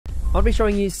I'll be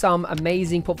showing you some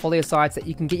amazing portfolio sites that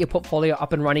you can get your portfolio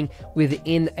up and running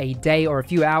within a day or a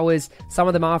few hours. Some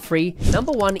of them are free.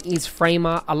 Number one is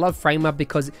Framer. I love Framer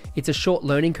because it's a short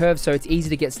learning curve, so it's easy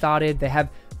to get started. They have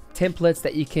templates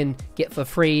that you can get for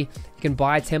free. You can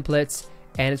buy templates,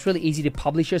 and it's really easy to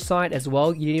publish your site as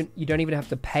well. You don't even have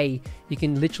to pay. You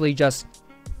can literally just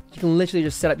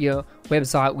set up your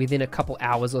website within a couple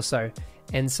hours or so.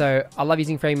 And so I love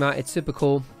using Framer. It's super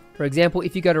cool. For example,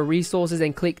 if you go to resources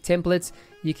and click templates,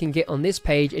 you can get on this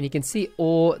page and you can see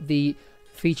all the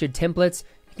featured templates.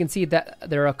 You can see that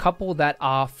there are a couple that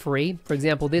are free. For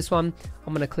example, this one,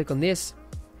 I'm going to click on this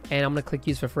and I'm going to click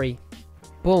use for free.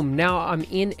 Boom, now I'm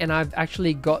in and I've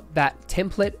actually got that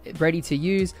template ready to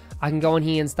use. I can go in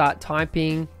here and start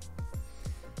typing,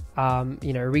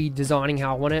 redesigning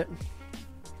how I want it.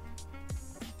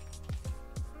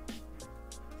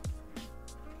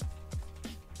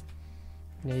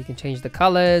 You can change the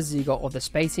colors, you got all the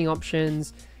spacing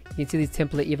options. You can see this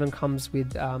template even comes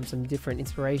with some different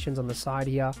inspirations on the side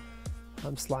here.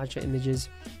 Slideshow images,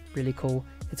 really cool.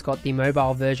 It's got the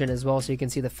mobile version as well, so you can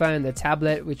see the phone, the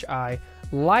tablet, which I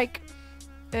like.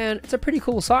 And it's a pretty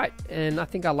cool site, and I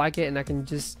think I like it, and I can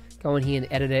just go in here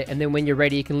and edit it. And then when you're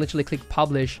ready, you can literally click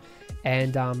publish,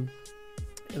 and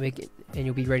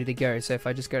you'll be ready to go. So if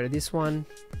I just go to this one,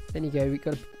 then you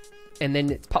go, and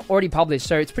then it's already published,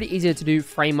 so it's pretty easy to do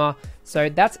Framer. So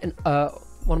that's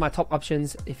one of my top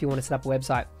options if you want to set up a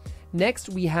website. Next,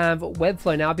 we have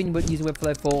Webflow. Now, I've been using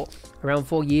Webflow for around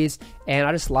 4 years, and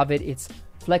I just love it. It's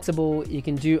flexible. You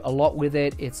can do a lot with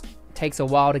it. It takes a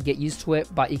while to get used to it,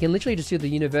 but you can literally just do the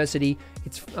university.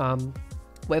 It's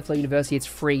Webflow University. It's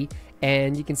free,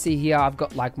 and you can see here I've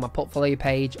got like my portfolio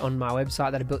page on my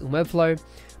website that I built in Webflow.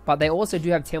 But they also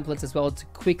do have templates as well to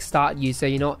quick start you, so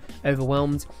you're not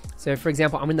overwhelmed. So for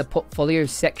example, I'm in the portfolio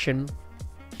section.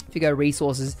 If you go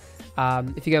resources,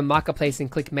 if you go marketplace and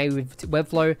click maybe with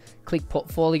Webflow, click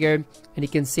portfolio, and you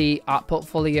can see art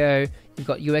portfolio, you've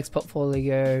got UX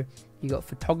portfolio, you've got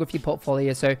photography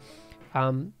portfolio. So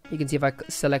you can see if I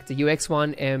select the UX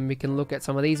one, and we can look at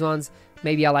some of these ones.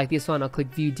 Maybe I like this one, I'll click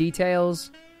view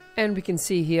details, and we can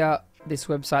see here this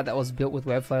website that was built with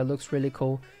Webflow. It looks really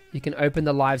cool. You can open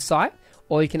the live site,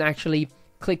 or you can actually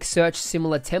click search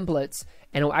similar templates,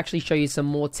 and it will actually show you some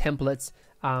more templates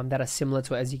that are similar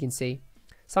to it, as you can see.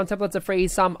 Some templates are free,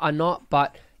 some are not,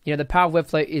 but the power of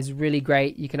Webflow is really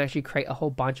great. You can actually create a whole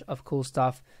bunch of cool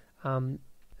stuff. And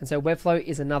so Webflow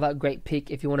is another great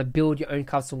pick if you want to build your own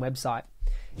custom website.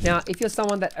 Now, if you're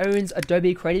someone that owns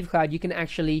Adobe Creative Cloud, you can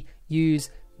actually use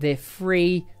their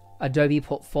free Adobe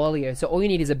portfolio. So all you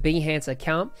need is a Behance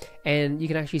account, and you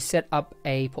can actually set up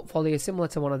a portfolio similar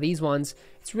to one of these ones.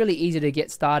 It's really easy to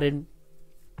get started.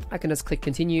 I can just click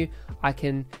continue. I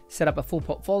can set up a full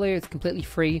portfolio. It's completely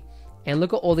free. And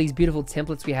look at all these beautiful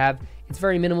templates we have. It's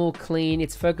very minimal, clean.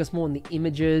 It's focused more on the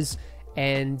images,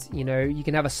 and you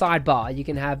can have a sidebar. You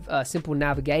can have a simple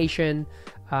navigation.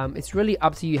 It's really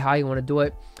up to you how you want to do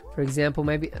it. For example,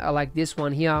 maybe I like this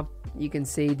one here. You can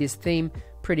see this theme,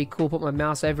 pretty cool. Put my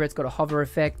mouse over it. It's got a hover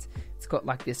effect. It's got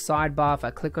like this sidebar if I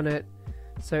click on it.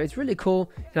 So it's really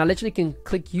cool, and I literally can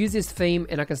click use this theme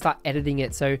and I can start editing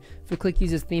it. So if we click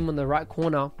use this theme on the right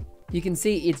corner, you can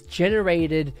see it's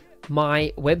generated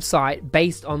my website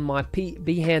based on my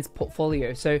Behance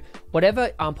portfolio. So whatever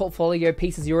portfolio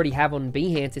pieces you already have on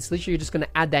Behance, it's literally just going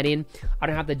to add that in. I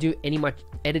don't have to do any much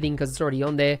editing because it's already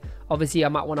on there. Obviously, I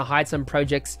might want to hide some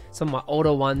projects, some of my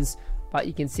older ones, but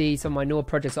you can see some of my newer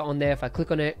projects are on there. If I click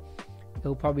on it,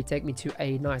 it'll probably take me to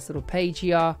a nice little page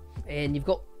here, and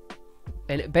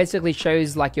it basically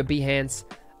shows like your Behance,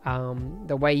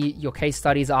 the way your case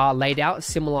studies are laid out,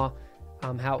 similar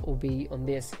how it will be on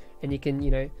this. And you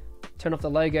can turn off the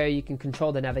logo, you can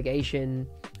control the navigation,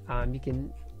 you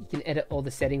can edit all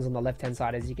the settings on the left hand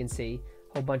side, as you can see.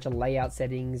 A whole bunch of layout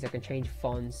settings. I can change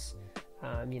fonts,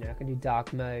 I can do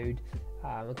dark mode,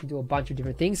 I can do a bunch of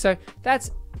different things. So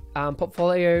that's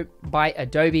Portfolio by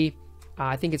Adobe.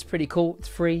 I think it's pretty cool. It's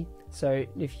free, so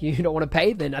if you don't want to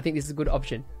pay, then I think this is a good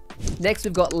option. Next,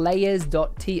 we've got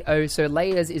layers.to. So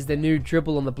layers is the new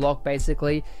dribble on the block,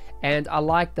 basically, and I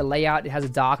like the layout. It has a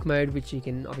dark mode, which you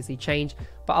can obviously change,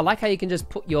 but I like how you can just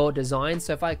put your design.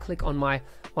 So if I click on one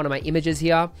of my images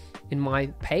here in my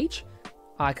page,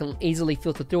 I can easily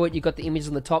filter through it. You've got the images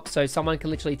on the top, so someone can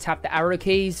literally tap the arrow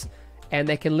keys and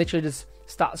they can literally just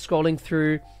start scrolling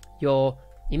through your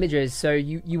images. So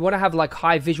you want to have like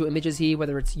high visual images here,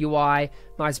 whether it's UI,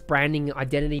 nice branding,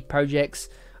 identity projects,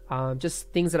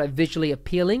 just things that are visually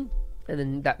appealing, and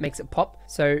then that makes it pop.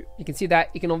 So you can see that.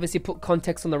 You can obviously put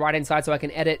context on the right hand side, so I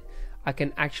can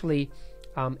actually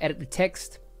edit the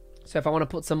text. So if I want to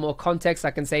put some more context,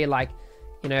 I can say like,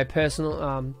 you know,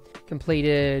 personal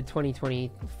completed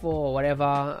 2024,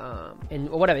 whatever, and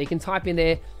or whatever. You can type in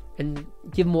there and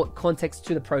give more context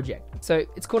to the project. So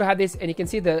it's cool to have this, and you can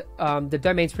see the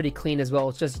domain's pretty clean as well.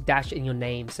 It's just dash in your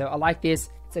name. So I like this.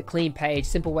 It's a clean page,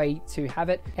 simple way to have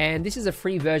it. And this is a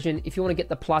free version. If you want to get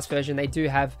the plus version, they do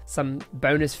have some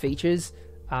bonus features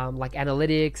like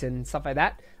analytics and stuff like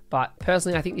that. But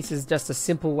personally, I think this is just a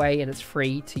simple way and it's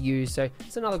free to use. So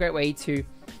it's another great way to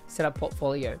set up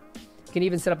portfolio. You can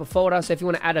even set up a folder. So if you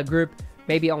want to add a group,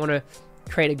 maybe I want to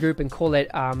create a group and call it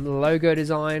logo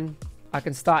design. I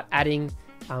can start adding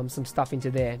some stuff into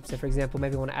there. So for example,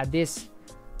 maybe I want to add this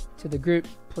to the group,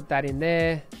 put that in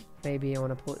there. Maybe I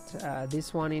want to put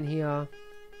this one in here.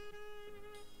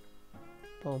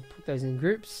 I'll put those in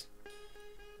groups,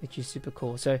 which is super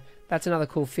cool. So that's another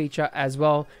cool feature as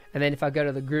well. And then if I go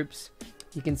to the groups,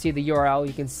 you can see the URL.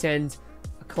 You can send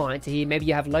a client to here. Maybe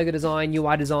you have logo design,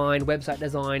 UI design, website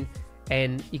design,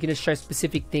 and you can just show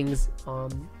specific things,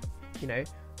 you know,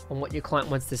 on what your client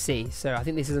wants to see. So I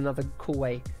think this is another cool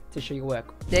way to show your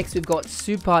work. Next, we've got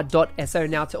super.so.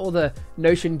 Now, to all the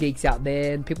Notion geeks out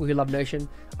there and people who love Notion,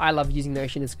 I love using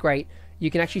Notion. It's great.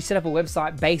 You can actually set up a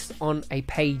website based on a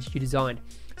page you designed.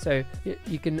 So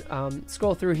you can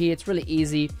scroll through here. It's really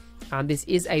easy. This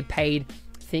is a paid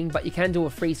thing, but you can do a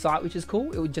free site, which is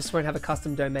cool. It just won't have a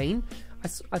custom domain.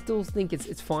 I still think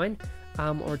it's fine.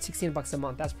 Or it's $16 a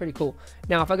month. That's pretty cool.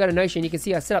 Now, if I go to Notion, you can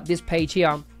see I set up this page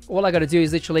here. All I got to do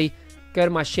is literally go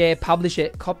to my share, publish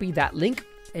it, copy that link.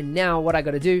 And now what I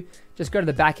got to do, just go to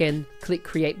the back end, click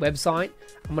create website.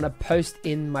 I'm going to post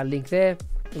in my link there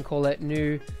and call it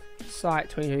new site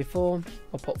 2024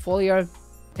 or portfolio.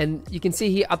 And you can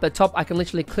see here at the top, I can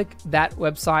literally click that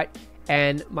website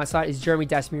and my site is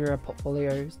Jeremy-Mura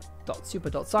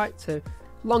portfolios.super.site. So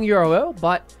long URL,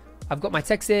 but I've got my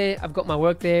text there, I've got my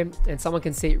work there, and someone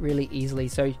can see it really easily.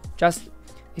 So just,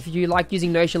 if you like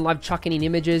using Notion, love chucking in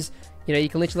images, you know, you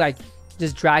can literally like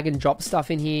just drag and drop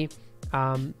stuff in here.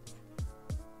 You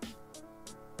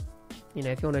know,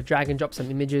 if you want to drag and drop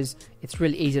some images, it's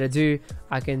really easy to do.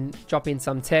 I can drop in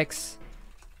some text,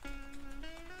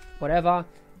 whatever,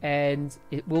 and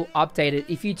it will update it.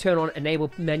 If you turn on enable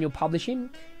manual publishing,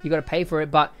 you got to pay for it,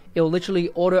 but it'll literally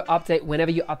auto update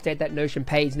whenever you update that Notion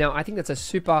page. Now, I think that's a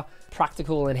super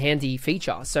practical and handy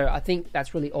feature. So I think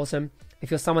that's really awesome.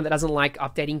 If you're someone that doesn't like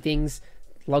updating things,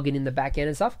 logging in the back end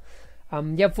and stuff,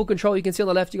 you have full control. You can see on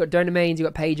the left, you got domains, you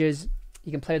got pages.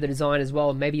 You can play with the design as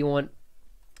well. Maybe you want,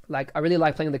 like, I really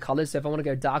like playing with the colors. So if I want to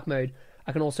go dark mode,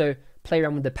 I can also play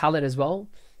around with the palette as well.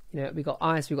 You know, we got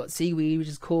ice, we got seaweed, which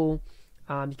is cool.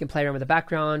 You can play around with the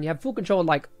background. You have full control of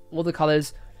like all the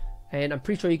colors, and I'm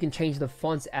pretty sure you can change the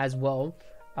fonts as well.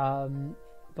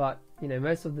 But you know,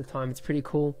 most of the time it's pretty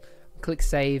cool. Click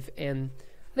save, and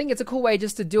I think it's a cool way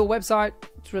just to do a website.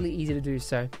 It's really easy to do.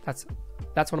 So that's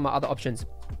one of my other options.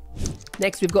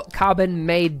 Next, we've got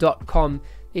carbonmade.com.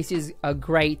 This is a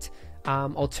great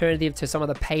alternative to some of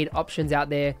the paid options out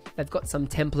there. They've got some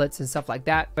templates and stuff like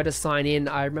that. But to sign in,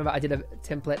 I remember I did a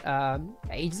template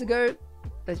ages ago.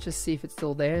 Let's just see if it's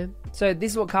still there. So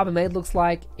this is what Carbon Made looks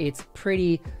like. It's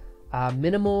pretty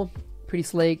minimal, pretty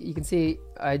sleek. You can see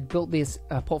I built this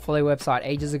portfolio website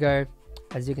ages ago.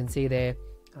 As you can see there,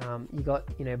 you got,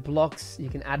 you know, blocks. You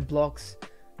can add blocks,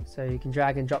 so you can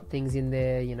drag and drop things in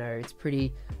there. You know, it's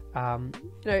pretty, you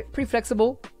know, pretty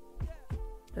flexible.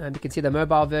 You can see the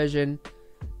mobile version,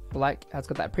 like it's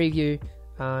got that preview.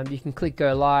 You can click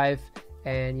go live,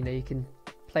 and you know, you can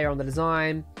play around the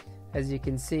design. As you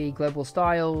can see, global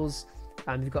styles.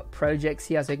 You've got projects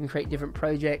here, so you can create different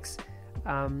projects.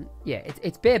 Yeah,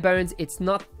 it's bare bones. It's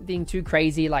nothing too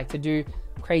crazy, like to do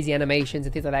crazy animations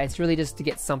and things like that. It's really just to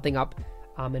get something up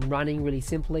and running really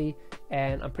simply.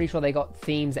 And I'm pretty sure they got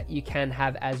themes that you can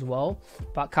have as well.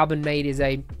 But Carbon Made is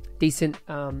a decent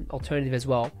alternative as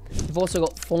well. We've also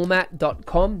got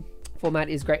format.com. Format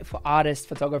is great for artists,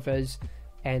 photographers,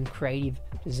 and creative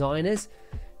designers.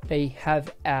 They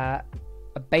have a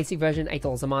basic version,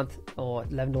 $8 a month or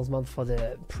 $11 a month for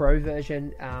the pro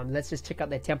version. Let's just check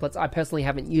out their templates. I personally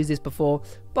haven't used this before,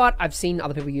 but I've seen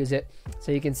other people use it.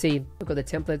 So you can see, look at the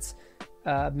templates,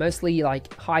 mostly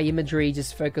like high imagery,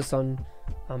 just focus on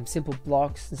simple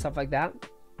blocks and stuff like that.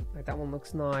 Like that one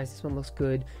looks nice, this one looks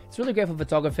good. It's really great for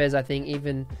photographers, I think,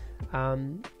 even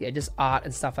yeah, just art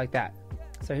and stuff like that.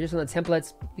 So just on the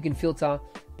templates, you can filter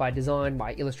by design,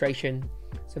 by illustration.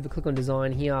 So if you click on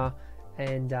design here,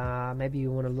 and maybe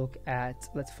you want to look at,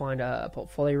 let's find a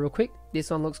portfolio real quick. This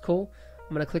one looks cool.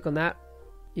 I'm going to click on that.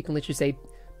 You can literally say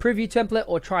preview template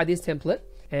or try this template,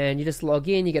 and you just log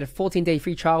in. You get a 14-day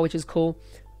free trial, which is cool,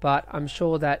 but I'm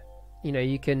sure that, you know,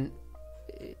 you can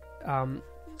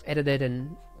edit it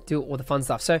and do all the fun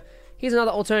stuff. So here's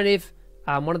another alternative,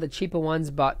 one of the cheaper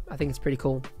ones, but I think it's pretty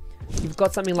cool. You've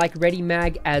got something like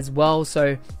ReadyMag as well. So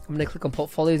I'm going to click on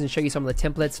portfolios and show you some of the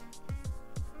templates.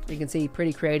 You can see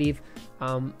pretty creative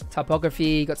typography,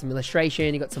 you got some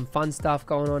illustration, you got some fun stuff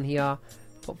going on here,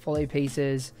 portfolio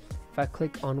pieces. If I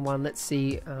click on one, let's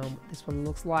see what this one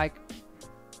looks like.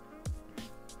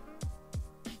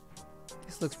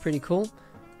 This looks pretty cool.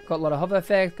 Got a lot of hover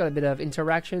effect, got a bit of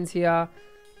interactions here.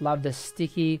 Love the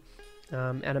sticky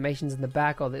animations in the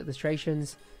back, or the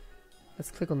illustrations. Let's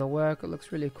click on the work, it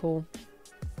looks really cool.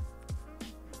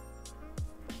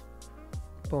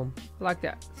 Boom, I like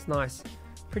that, it's nice.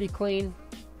 Pretty clean.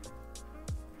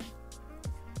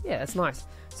 Yeah, that's nice.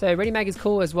 So ReadyMag is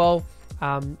cool as well.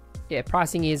 Yeah,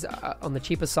 pricing is on the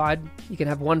cheaper side. You can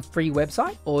have one free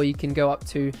website, or you can go up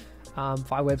to 5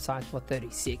 websites for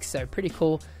 $36. So pretty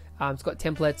cool. It's got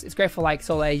templates. It's great for like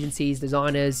solo agencies,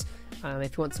 designers,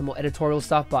 if you want some more editorial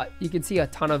stuff, but you can see a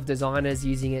ton of designers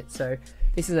using it. So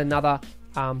this is another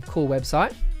cool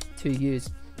website to use.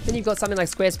 Then you've got something like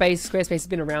Squarespace. Squarespace has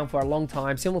been around for a long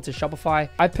time, similar to Shopify.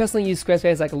 I personally used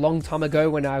Squarespace like a long time ago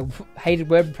when I hated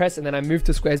WordPress, and then I moved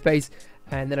to Squarespace,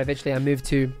 and then eventually I moved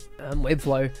to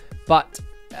Webflow. But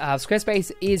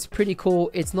Squarespace is pretty cool.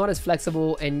 It's not as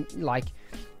flexible, and like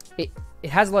it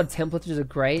has a lot of templates, which is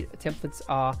great. Templates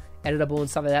are editable and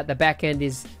stuff like that. The back end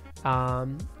is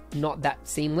not that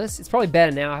seamless. It's probably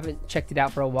better now. I haven't checked it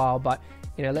out for a while, but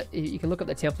you know, you can look at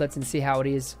the templates and see how it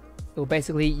is. Well,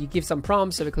 basically you give some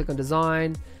prompts. So we click on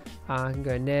design, I can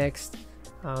go next,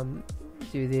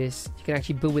 do this. You can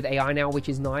actually build with AI now, which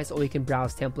is nice, or you can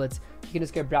browse templates. You can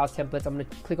just go browse templates. I'm going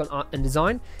to click on art and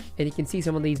design, and you can see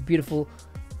some of these beautiful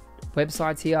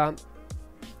websites here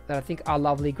that I think are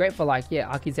lovely. Great for like, yeah,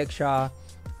 architecture,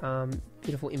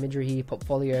 beautiful imagery here,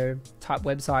 portfolio type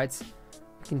websites.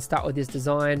 You can start with this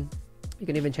design. You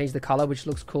can even change the color, which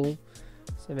looks cool.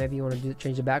 So maybe you want to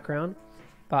change the background.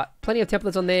 But plenty of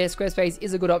templates on there. Squarespace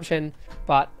is a good option,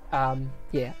 but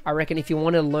yeah, I reckon if you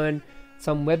want to learn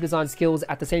some web design skills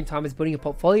at the same time as building a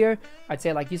portfolio, I'd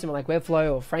say like use something like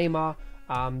Webflow or Framer.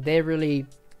 They're really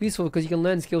useful because you can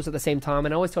learn skills at the same time.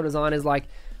 And I always tell designers, like,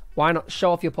 why not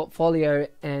show off your portfolio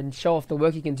and show off the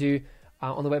work you can do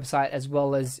on the website, as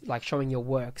well as like showing your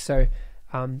work. So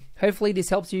hopefully this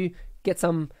helps you get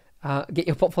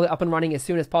your portfolio up and running as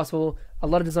soon as possible. A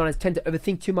lot of designers tend to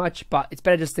overthink too much, but it's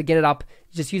better just to get it up.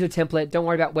 Just use a template. Don't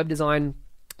worry about web design.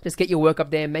 Just get your work up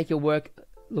there, make your work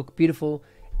look beautiful,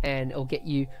 and it'll get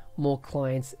you more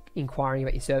clients inquiring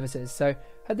about your services. So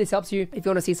hope this helps you. If you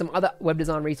want to see some other web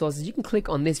design resources, you can click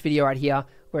on this video right here,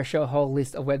 where I show a whole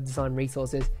list of web design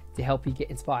resources to help you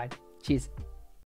get inspired. Cheers.